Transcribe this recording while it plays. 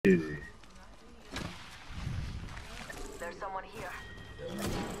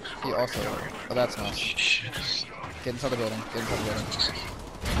You also. Oh, that's nice. Get inside the building. Get inside the building.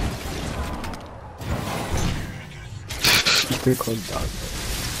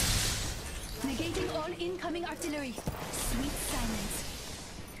 Negating all incoming artillery. Sweet silence.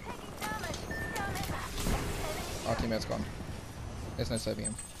 Our teammate's gone. There's no saving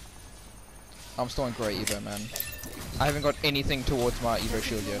him. I'm still in great Evo, man. I haven't got anything towards my Evo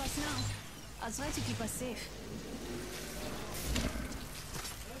shield yet. I'll try to keep us safe.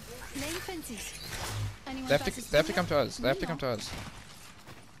 Laying fences. They have to come to us. They have to come to us.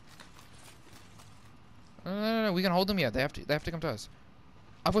 No, we can hold them here. They have to come to us.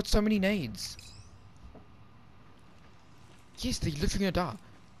 I've got so many nades. Yes, they're literally gonna die.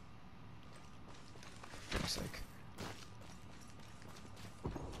 For goodness sake.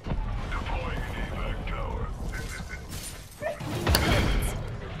 Deploying an evac tower.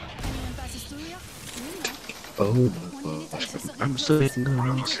 Anyone passes through here? Oh, I'm so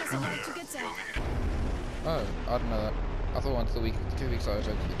nice. Oh, I didn't know that. I thought once 2 weeks I was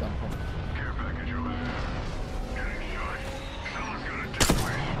going to be done for. Care package over there. Getting shot. Someone's gonna take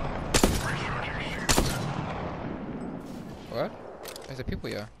place. Recharging shields. What? There's a people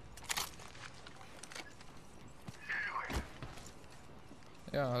here.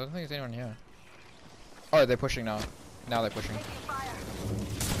 Yeah, I don't think there's anyone here. Oh, they're pushing now. Now they're pushing.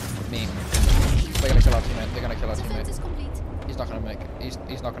 Me. They're gonna kill our teammate. They're gonna kill our teammate. He's not gonna make it.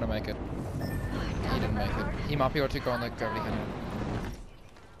 He's not gonna make it. He didn't make it. He might be able to go on the gravity cannon.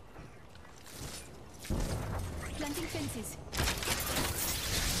 Planting fences.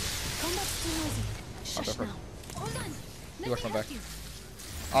 Combat's too noisy. I'll go Shush for it. now. Hold on. You watch my back.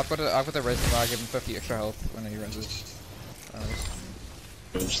 I've got the resin where I give him 50 extra health when he reses.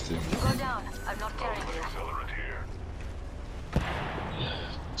 Interesting. Go down. I'm not carrying you. Accelerant here.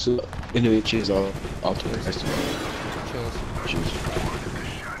 So, anyway, cheers out to the rest of Chills. Cheers.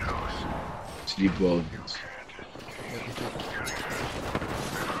 Sleep well.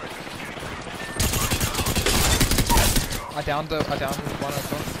 I downed one as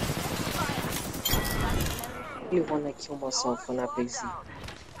well. I really wanna kill myself when I'm busy.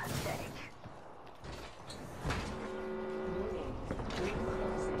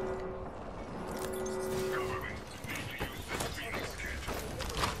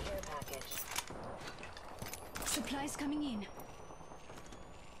 Supplies coming in.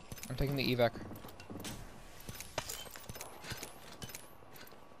 I'm taking the evac.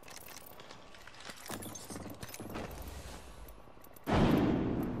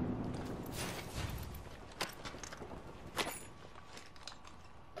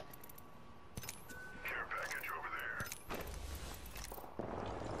 Care package over there.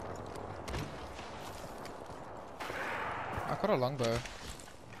 I've got a longbow.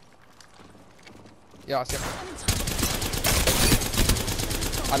 Yeah, I see him.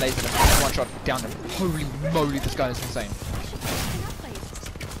 I lasered him. One shot. Down him. Holy moly, this guy is insane.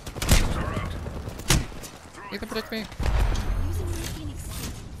 You can protect me. Using my Phoenix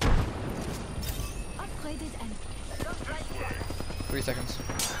kit. Upgraded and 3 seconds.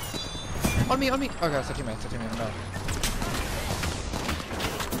 On me, on me! Okay, it's a teammate, no.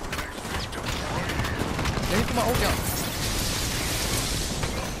 Let me put my ult down.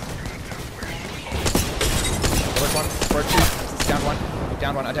 Where's one? Where two? Down one.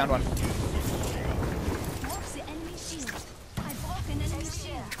 Down one, I downed one. Walks the enemy shield. I broke an enemy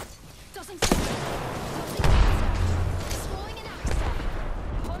shield. Doesn't fire. Throwing an axe.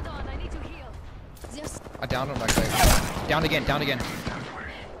 Hold on, I need to heal. There's I downed one back there. Down again, down again.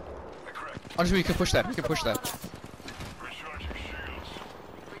 Honestly, we can push that, we can push that. Recharging shields.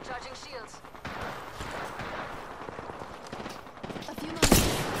 Recharging shields. a few moments.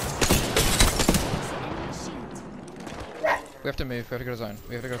 The enemy shield. We have to move, we have to go to zone.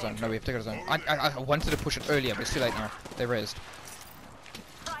 We have to go to zone. No, we have to go to zone. I wanted to push it earlier, but it's too late now. They raised.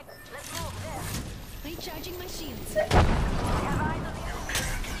 Right, let's move there. Recharging my shields. I have eyes on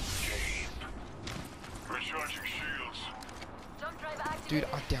the Recharging shields. jump drive activated. Dude,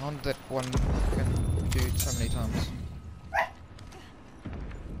 I downed that one fucking dude so many times.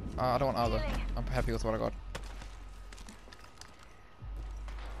 I don't want either. I'm happy with what I got.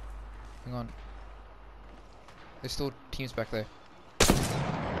 Hang on. There's still teams back there.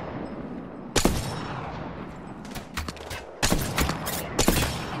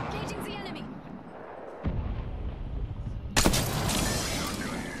 Engaging the enemy.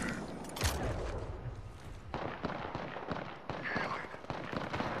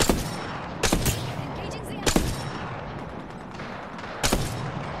 Engaging the enemy.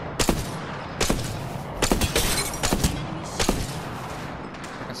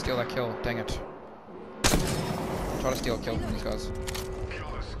 I can steal that kill. Dang it. Try to steal a kill from these guys.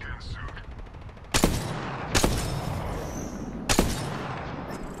 Kill the skin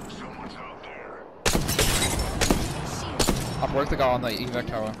Work the guy on the evac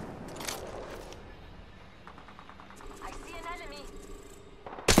tower. I see an enemy.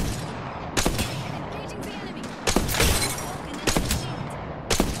 Engaging the enemy. Broken enemy shield.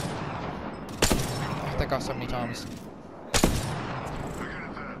 Hit that guy so many times.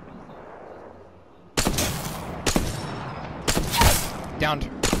 Downed.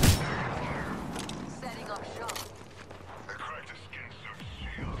 Setting up shop. I cracked a skin-soaked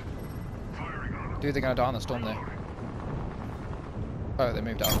shield. Firing on him. Dude, they're gonna die on the storm there. Oh, they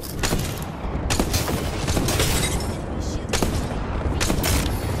moved out.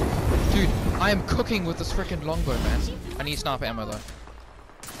 Dude, I am cooking with this freaking longbow, man. I need sniper ammo though.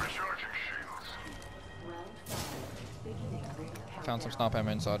 Recharging shields. Found some sniper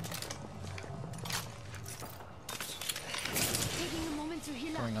ammo inside. Taking a moment to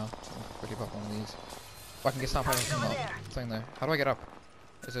heal up. Going now. I'll quickly pop one of these. Oh, I can get sniper ammo from the thing there. How do I get up?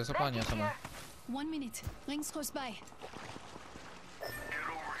 Is there a supply here somewhere? 1 minute. Rings close by. Get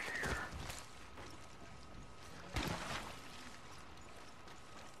over here.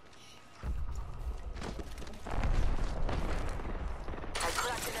 I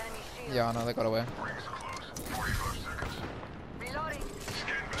cracked an enemy shield. Yeah, I know they got away. Rings close. 45 seconds. Reloading.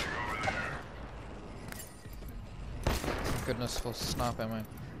 Scan bag over there. Goodness for sniper ammo.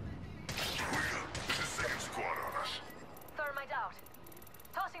 There's a second squad on us. Thermite out.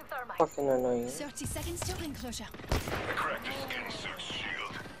 Tossing thermite. Fucking annoying. 30 seconds to ring closure. I cracked a skin-soaked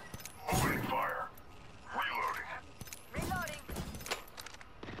shield. Opening fire. Reloading. Reloading.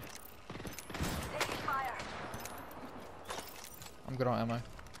 Taking fire. I'm good on ammo.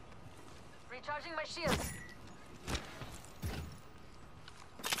 Recharging my shields.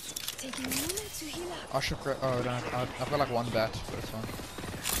 Taking a moment to heal up. I should. Oh, I don't have, I've got like one bat, but it's fine.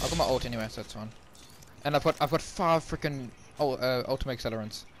 I've got my ult anyway, so it's fine. And I've got 5 freaking ultimate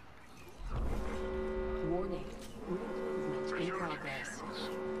accelerants. Warning. Improvement in progress.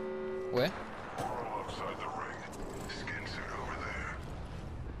 Where? All outside the ring. Skin suit over there.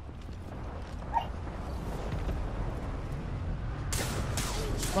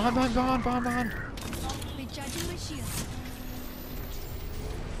 Behind! Recharging my shield.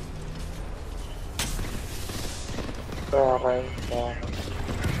 Alright,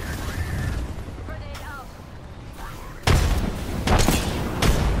 Grenade out.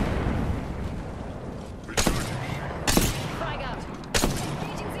 Frag out.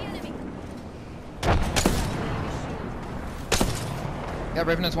 Engaging the enemy. Yeah,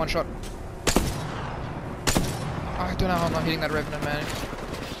 Revenant's one shot. I don't know how I'm not hitting that Revenant, man.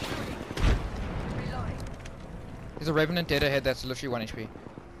 Reloading. There's a Revenant dead ahead that's literally 1 HP.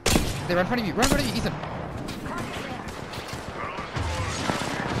 They run in front of you, run in front of you, Ethan!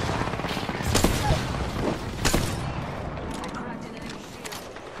 Cracked an enemy shield.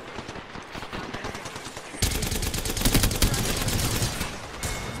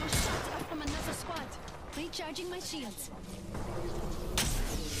 Was shot up from another squad. Recharging my shields.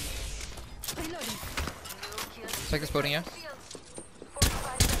 Reloading. Take this building, yeah? Shields.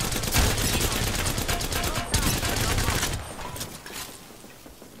 45 seconds.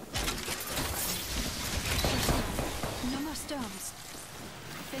 No more storms.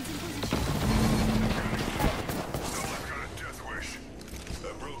 Fence in position. Someone's got a death wish.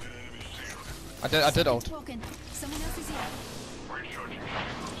 A broken enemy shield. I did ult. Broken. Someone else is here. Recharging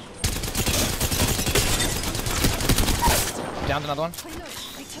shields. Downed another one. Reload.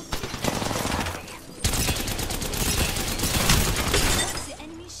 I took the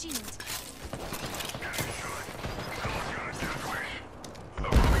enemy shield. Getting shot. Someone's got a death wish. A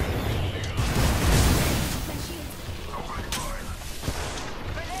broken enemy shield. My shield. Opening fire.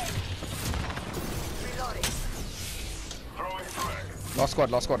 Grenade. Reloading. Throwing frag. Last squad.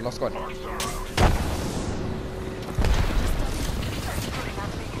 Marks are out. Putting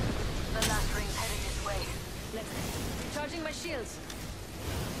up me. The last ring's heading this way. Let's go. Recharging my shields.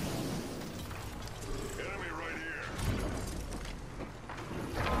 Enemy right here.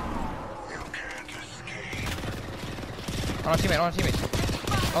 You can't escape. On our teammate.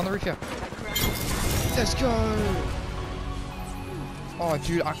 On the roof here. Let's go! Oh,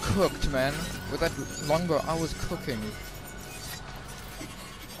 dude, I cooked, man. With that longbow, I was cooking.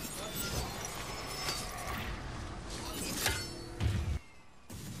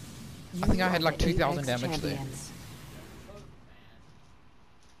 I think I had like 2,000 damage there.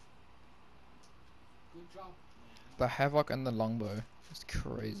 The Havoc and the Longbow. It's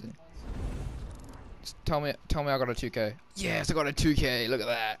crazy. Just tell me I got a 2k. Yes, I got a 2k. Look at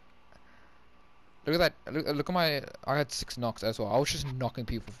that. Look at that. Look at my. I had 6 knocks as well. I was just knocking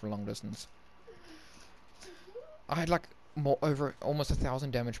people from long distance. I had like almost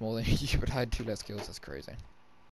 1,000 damage more than you, but I had 2 less kills. That's crazy.